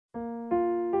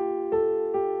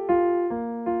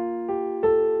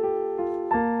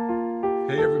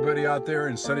Hey everybody out there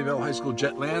in Sunnyvale High School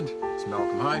Jetland, it's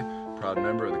Malcolm High, proud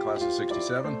member of the class of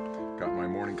 '67. Got my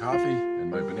morning coffee and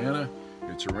my banana.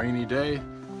 It's a rainy day.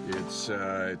 It's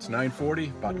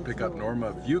 9:40, about to pick up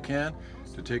Norma Vuckan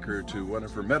to take her to one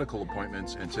of her medical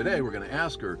appointments, and today we're going to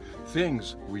ask her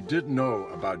things we didn't know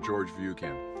about George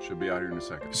Vuckan. She'll be out here in a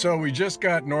second. So we just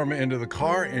got Norma into the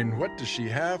car, and what does she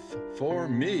have for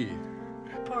me?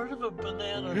 Part of a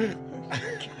banana.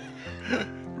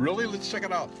 Really? Let's check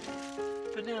it out.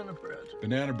 Banana bread.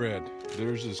 Banana bread.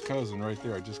 There's his cousin right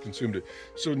there. I just consumed it.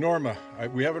 So Norma,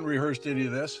 we haven't rehearsed any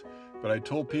of this, but I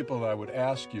told people that I would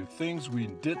ask you things we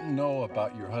didn't know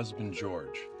about your husband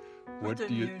George. What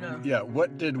did you know? Yeah,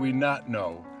 what did we not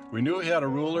know? We knew he had a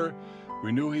ruler.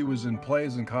 We knew he was in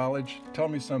plays in college. Tell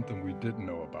me something we didn't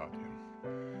know about him.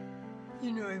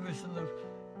 You knew he was in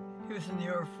the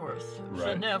Air Force. He was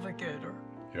a navigator.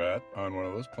 Yeah, on one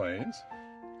of those planes.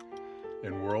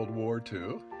 In World War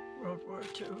II. World War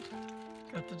II.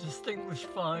 Got the Distinguished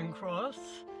Flying Cross.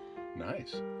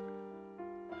 Nice.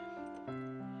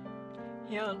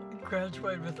 He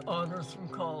graduated with honors from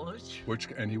college.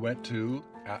 And he went to,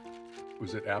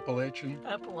 was it Appalachian?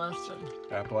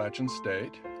 Appalachian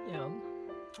State. Yeah.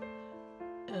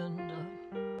 And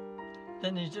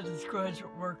then he did his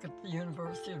graduate work at the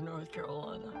University of North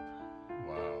Carolina.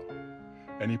 Wow.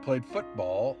 And he played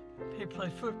football. He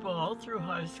played football all through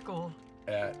high school.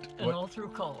 All through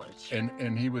college.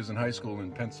 And he was in high school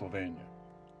in Pennsylvania.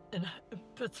 In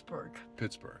Pittsburgh.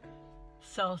 Pittsburgh.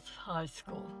 South High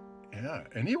School. Yeah,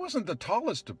 and he wasn't the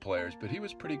tallest of players, but he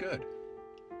was pretty good.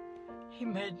 He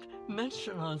made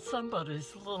mention on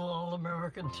somebody's little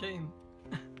All-American team.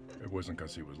 It wasn't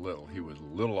because he was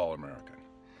little All-American.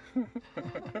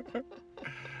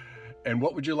 And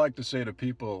what would you like to say to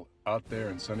people out there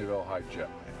in Sunnyvale High Jetland?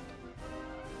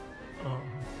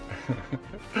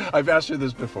 I've asked you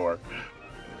this before.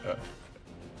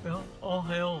 Well, all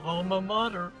hail alma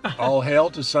mater. All hail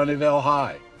to Sunnyvale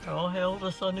High. All hail to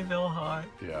Sunnyvale High.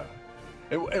 Yeah.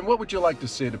 And what would you like to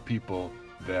say to people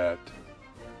that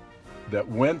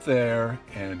went there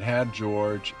and had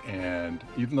George, and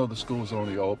even though the school was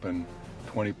only open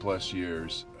 20 plus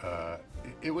years,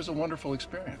 it was a wonderful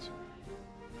experience?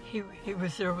 He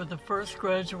was there with the first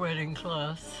graduating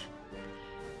class,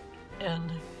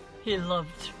 and he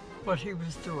loved what he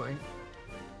was doing.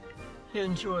 He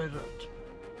enjoyed it.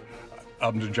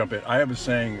 I'm going to jump in. I have a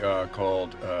saying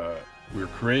called, we're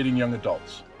creating young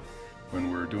adults.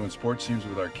 When we're doing sports teams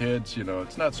with our kids, you know,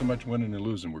 it's not so much winning and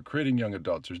losing. We're creating young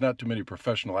adults. There's not too many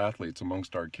professional athletes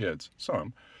amongst our kids,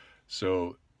 some.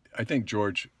 So I think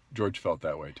George felt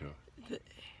that way too.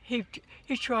 He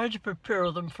tried to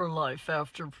prepare them for life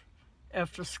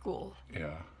after school.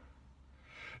 Yeah.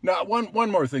 Now,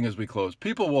 one more thing as we close.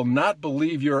 People will not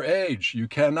believe your age. You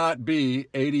cannot be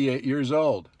 88 years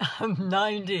old. I'm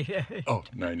 98. Oh,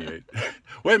 98.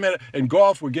 Wait a minute. In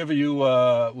golf, we'll give you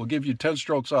 10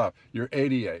 strokes off. You're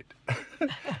 88.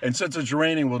 And since it's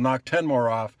raining, we'll knock 10 more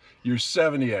off. You're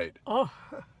 78. Oh.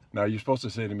 Now, you're supposed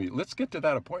to say to me, let's get to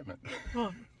that appointment.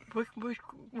 Well,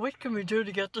 what can we do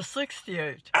to get to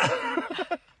 68?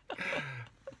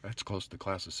 That's close to the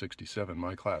class of '67,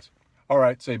 my class. All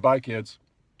right, say bye, kids.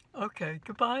 Okay,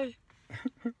 goodbye.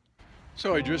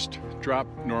 So I just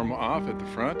dropped Norma off at the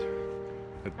front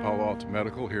at Palo Alto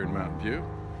Medical here in Mountain View.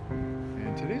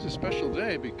 And today's a special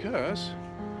day because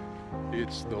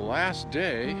it's the last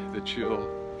day that she'll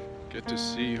get to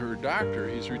see her doctor.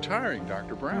 He's retiring,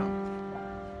 Dr. Brown.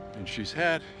 And she's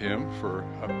had him for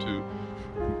up to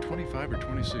 25 or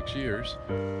 26 years.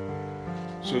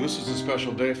 So this is a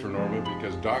special day for Norma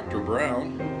because Dr.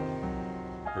 Brown,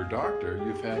 her doctor,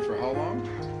 you've had for how long?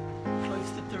 Close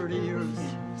to 30 years.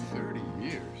 30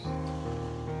 years.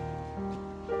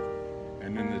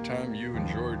 And in the time you and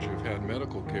George have had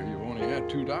medical care, you've only had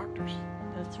 2 doctors.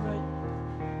 That's right.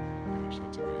 Gosh,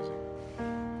 that's amazing.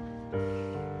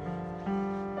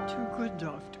 2 good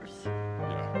doctors.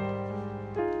 Yeah.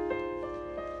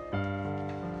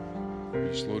 Will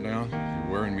you slow down?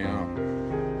 You're wearing me out.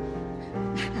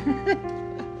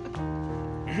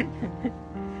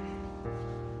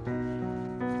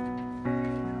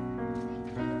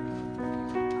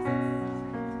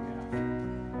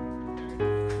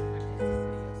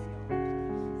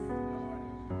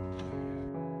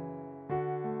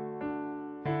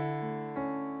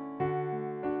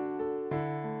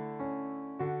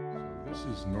 This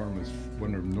is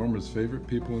one of Norma's favorite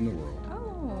people in the world. Oh.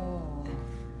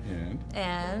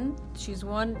 And she's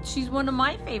one of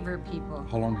my favorite people.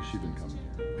 How long has she been coming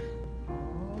here?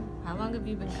 Oh, how long have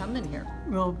you been coming here?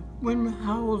 Well,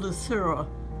 how old is Sarah?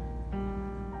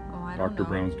 Oh, I don't know. Dr.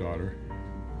 Brown's daughter.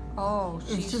 Oh,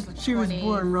 she was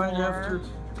born right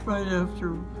right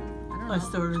after I don't know, I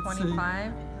started seeing.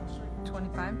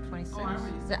 25, 26.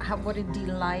 Is that what a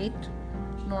delight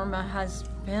Norma has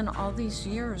been all these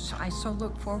years. I so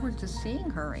look forward to seeing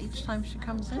her each time she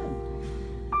comes in.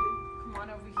 Come on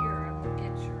over here, I will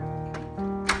get your.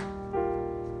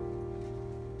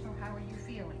 So how are you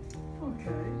feeling?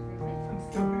 Okay, I'm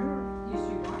still here. Yes,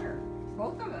 you are.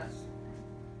 Both of us.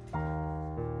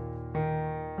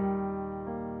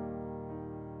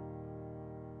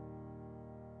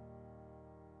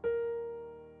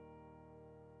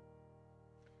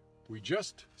 We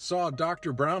just saw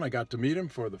Dr. Brown. I got to meet him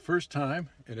for the first time,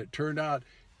 and it turned out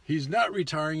he's not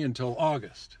retiring until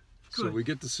August. So Good. we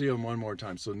get to see him one more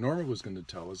time. So Norma was going to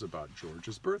tell us about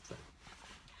George's birthday.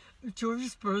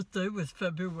 George's birthday was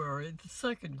February the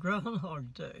 2nd,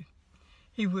 Groundhog Day.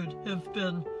 He would have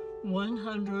been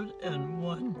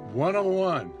 101.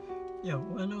 101. Yeah,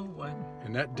 101.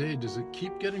 And that day, does it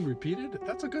keep getting repeated?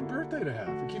 That's a good birthday to have.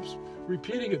 It keeps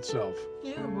repeating itself.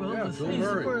 Yeah, well, Yeah, he's Bill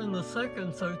Murray. born the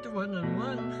 2nd, so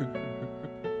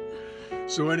 101.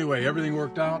 So anyway, everything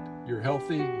worked out. You're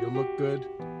healthy. You look good.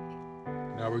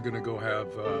 Now we're going to go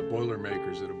have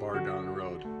Boilermakers at a bar down the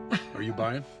road. Are you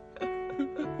buying?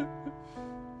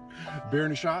 Beer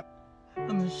and a shot?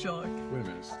 I'm in shock. Wait a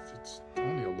minute. It's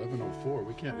only 11:04.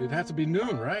 We can't. It has to be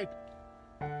noon, right?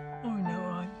 Oh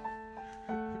no,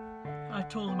 I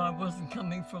told him I wasn't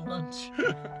coming for lunch.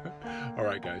 All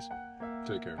right, guys.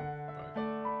 Take care.